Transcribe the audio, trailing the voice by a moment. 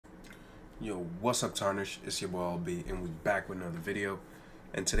Yo, what's up, Tarnish? It's your boy LB, and we back with another video.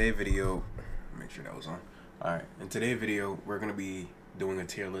 And today's video, make sure that was on. Alright, in today's video, we're gonna be doing a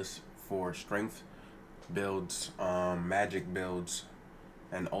tier list for strength builds, magic builds,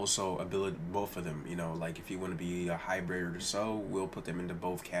 and also ability, both of them. You know, like if you want to be a hybrid or so, we'll put them into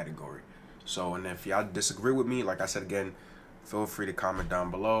both category. So, and if y'all disagree with me, like I said again, feel free to comment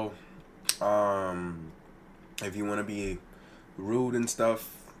down below. If you want to be rude and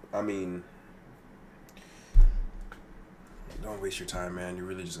stuff, I mean, don't waste your time, man. You're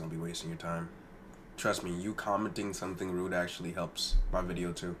really just gonna be wasting your time. Trust me, you commenting something rude actually helps my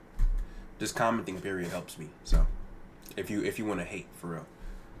video too. Just commenting period helps me. So if you want to hate for real,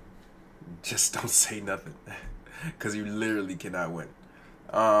 just don't say nothing, because you literally cannot win.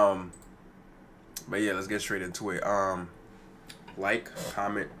 But yeah, let's get straight into it. Like,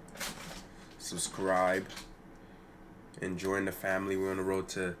 comment, subscribe, and join the family. We're on the road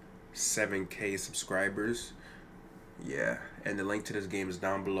to 7K subscribers. Yeah, and the link to this game is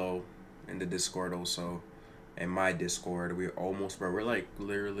down below in the Discord also, and my Discord. We're almost, bro, we're like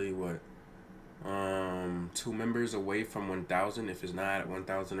literally what, 2 members away from 1,000, if it's not at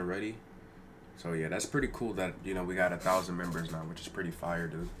 1,000 already. So yeah, that's pretty cool that, you know, we got 1,000 members now, which is pretty fire,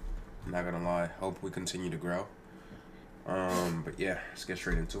 dude. I'm not gonna lie. Hope we continue to grow. But yeah, let's get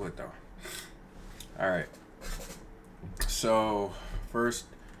straight into it though. All right. So first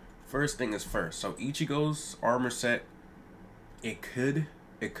thing is first. So Ichigo's armor set, it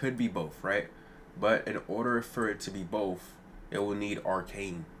could be both, right? But in order for it to be both, it will need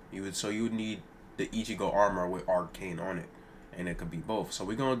arcane. You would need the Ichigo armor with arcane on it, and it could be both. So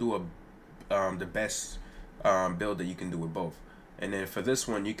we're gonna do the best build that you can do with both. And then for this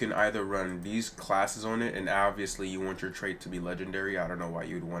one, you can either run these classes on it, and obviously you want your trait to be legendary. I don't know why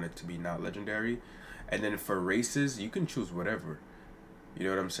you'd want it to be not legendary. And then for races, you can choose whatever. You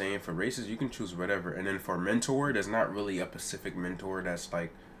know what I'm saying? For races, you can choose whatever. And then for mentor, there's not really a specific mentor that's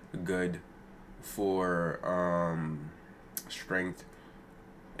like good for strength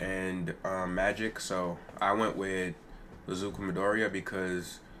and magic. So I went with Izuku Midoriya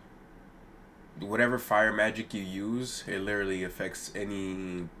because whatever fire magic you use, it literally affects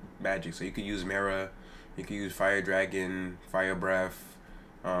any magic. So you could use Mera, you could use Fire Dragon, Fire Breath,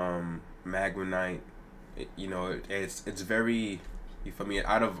 Magma Knight. You know, it's very, you feel me?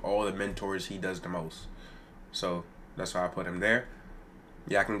 Out of all the mentors, he does the most. So that's why I put him there.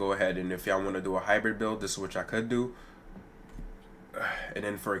 Yeah, I can go ahead, and if y'all want to do a hybrid build, this is what I could do. And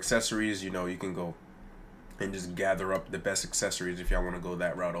then for accessories, you know, you can go and just gather up the best accessories if y'all want to go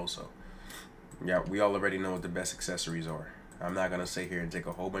that route also. Yeah, we all already know what the best accessories are. I'm not gonna sit here and take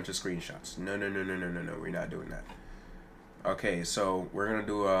a whole bunch of screenshots. No, we're not doing that. Okay, so we're gonna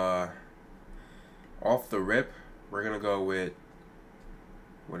do off the rip, we're gonna go with,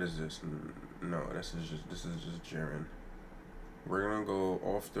 what is this? No, this is just Jiren. We're gonna go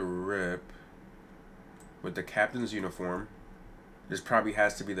off the rip with the captain's uniform. This probably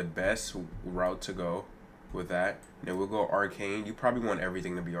has to be the best route to go with that. And then we'll go arcane. You probably want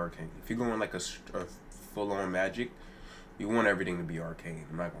everything to be arcane. If you're going like a full-on magic, you want everything to be arcane.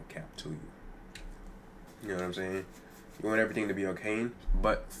 I'm not gonna cap to you. You know what I'm saying? You want everything to be arcane,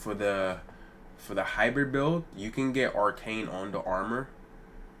 but for the hybrid build, you can get arcane on the armor.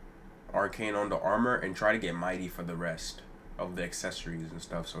 Arcane on the armor, and try to get mighty for the rest of the accessories and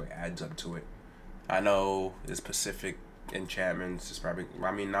stuff, so it adds up to it. I know it's Pacific enchantments. It's probably,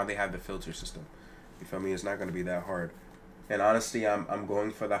 I mean, now they have the filter system. You feel me? It's not gonna be that hard. And honestly, I'm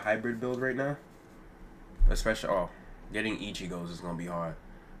going for the hybrid build right now. Especially, getting Ichigo's is gonna be hard,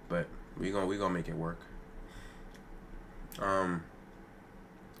 but we gonna make it work. We're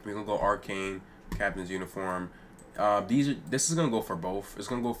gonna go arcane, captain's uniform. This is gonna go for both. It's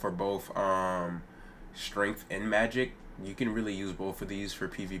gonna go for both strength and magic. You can really use both of these for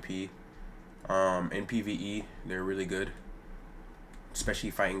PvP. And PvE, they're really good. Especially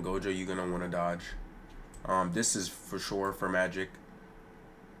fighting Gojo, you're gonna wanna dodge. This is for sure for magic.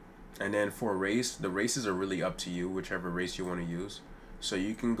 And then for race, the races are really up to you, whichever race you want to use. So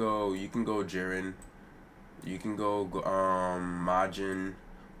you can go Jiren, you can go Majin,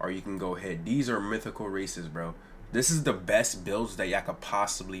 or you can go Hit. These are mythical races, bro. This is the best builds that y'all could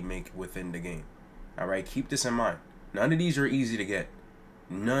possibly make within the game. Alright, keep this in mind. None of these are easy to get.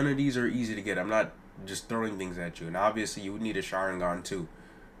 None of these are easy to get. I'm not just throwing things at you. And obviously you would need a Sharingan too.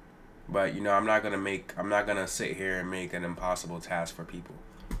 But you know, I'm not gonna sit here and make an impossible task for people.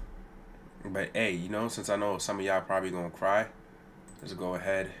 But hey, you know, since I know some of y'all probably gonna cry, let's go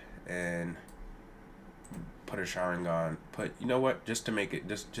ahead and put a Sharingan. You know what? Just to make it,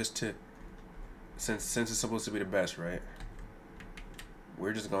 just to, since it's supposed to be the best, right?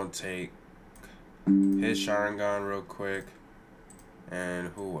 We're just gonna take his Sharingan real quick. And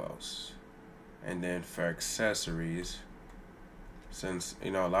who else? And then for accessories, since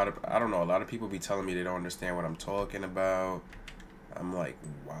you know I don't know, a lot of people be telling me they don't understand what I'm talking about. I'm like,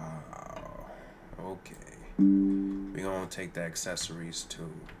 wow, okay. We're gonna take the accessories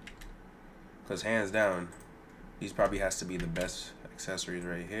too, because hands down, these probably has to be the best accessories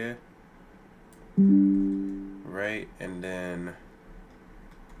right here. Right, and then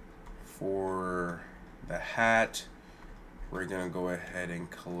for the hat, we're gonna go ahead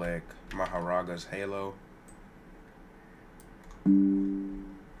and collect Maharaga's Halo. And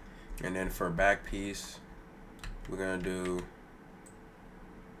then for back piece, we're gonna do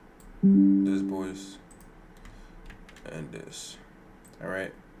this, boys, and this. All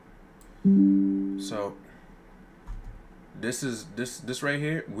right. So this right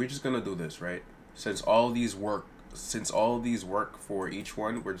here, we're just gonna do this, right? Since all these work for each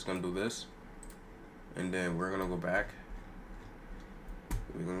one, we're just gonna do this, and then we're gonna go back.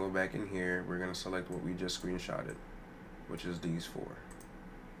 We're gonna go back in here. We're gonna select what we just screenshotted, which is these four.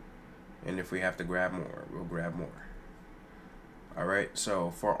 And if we have to grab more, we'll grab more. All right.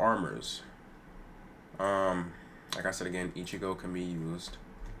 So for armors, like I said again, Ichigo can be used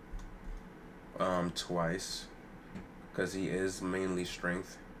twice, because he is mainly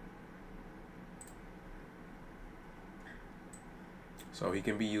strength. So he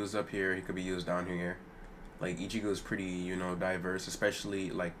can be used up here, he could be used down here. Like Ichigo is pretty, you know, diverse, especially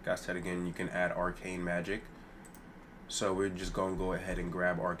like I said again, you can add arcane magic. So we're just gonna go ahead and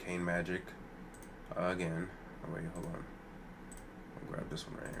grab arcane magic again. Oh wait, hold on. I'll grab this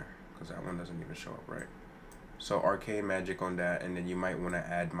one right here, because that one doesn't even show up right. So arcane magic on that, and then you might want to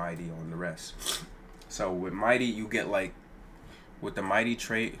add mighty on the rest. So with mighty, you get like, with the mighty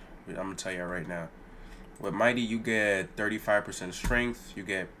trait, I'm gonna tell you right now. With mighty, you get 35% strength, you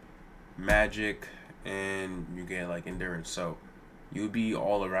get magic, and you get like endurance. So you'd be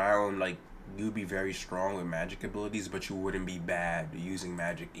all around, like you'd be very strong with magic abilities, but you wouldn't be bad using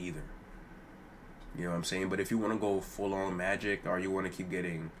magic either. You know what I'm saying? But if you want to go full on magic, or you want to keep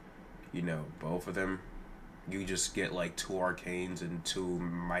getting, you know, both of them, you just get like 2 arcanes and 2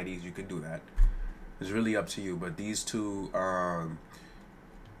 mighties. You could do that. It's really up to you. But these two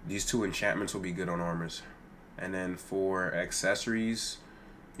enchantments will be good on armors. And then for accessories,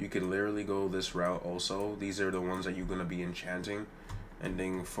 you can literally go this route also. These are the ones that you're going to be enchanting. And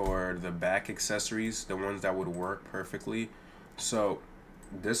then for the back accessories, the ones that would work perfectly. So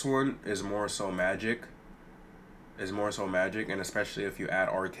this one is more so magic. And especially if you add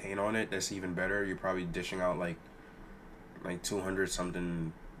arcane on it, that's even better. You're probably dishing out like 200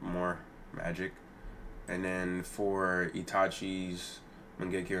 something more magic. And then for Itachi's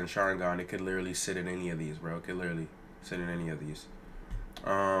Mangekyo and Sharingan, it could literally sit in any of these, bro. It could literally sit in any of these.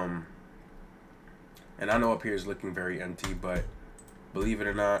 And I know up here is looking very empty, but believe it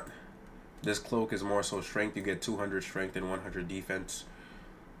or not, this cloak is more so strength. You get 200 strength and 100 defense.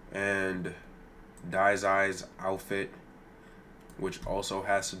 And Daizai's outfit, which also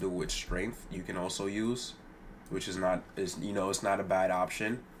has to do with strength, you can also use, which is it's not a bad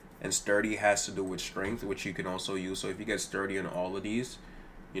option. And sturdy has to do with strength, which you can also use. So if you get sturdy in all of these,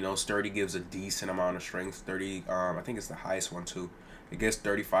 you know, sturdy gives a decent amount of strength. 30, I think it's the highest one too. It gets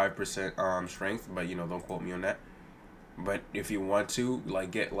 35% strength, but you know, don't quote me on that. But if you want to, like,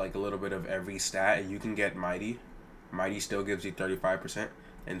 get like a little bit of every stat, you can get mighty. Mighty still gives you 35%,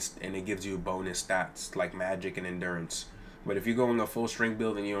 and it gives you bonus stats like magic and endurance. But if you go in a full strength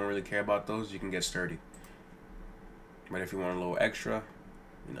build and you don't really care about those, you can get sturdy. But if you want a little extra,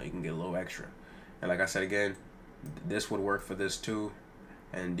 you know, you can get a little extra. And like I said again, this would work for this too.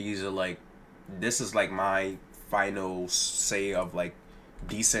 And these are like, this is like my final say of like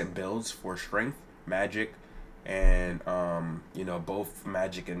decent builds for strength, magic, and you know, both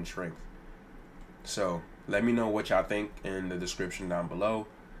magic and strength. So let me know what y'all think in the description down below.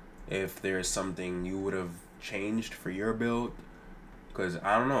 If there's something you would have changed for your build, because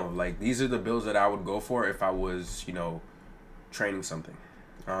I don't know, like these are the builds that I would go for if I was, you know, training something,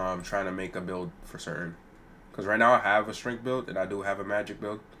 trying to make a build for certain. Because right now I have a strength build and I do have a magic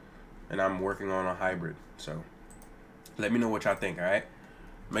build, and I'm working on a hybrid. So let me know what y'all think. All right,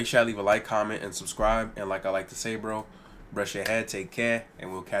 make sure I leave a like, comment, and subscribe. And like I like to say, bro, brush your head, take care,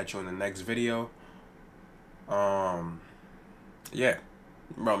 and we'll catch you in the next video. Yeah,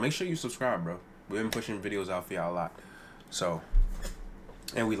 bro, make sure you subscribe, bro. We've been pushing videos out for y'all a lot. So,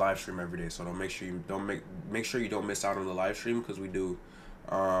 and we live stream every day, so make sure you don't miss out on the live stream, because we do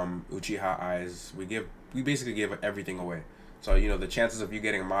Uchiha Eyes. We basically give everything away. So, you know, the chances of you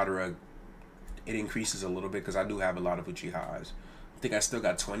getting a Madara, it increases a little bit, because I do have a lot of Uchiha Eyes. think I still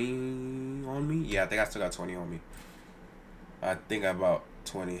got 20 on me. Yeah, I think I still got 20 on me. I think about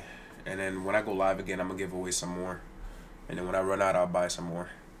 20. And then when I go live again, I'm going to give away some more. And then when I run out, I'll buy some more.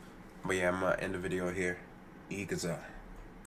 But yeah, I'm going to end the video here. Igaza.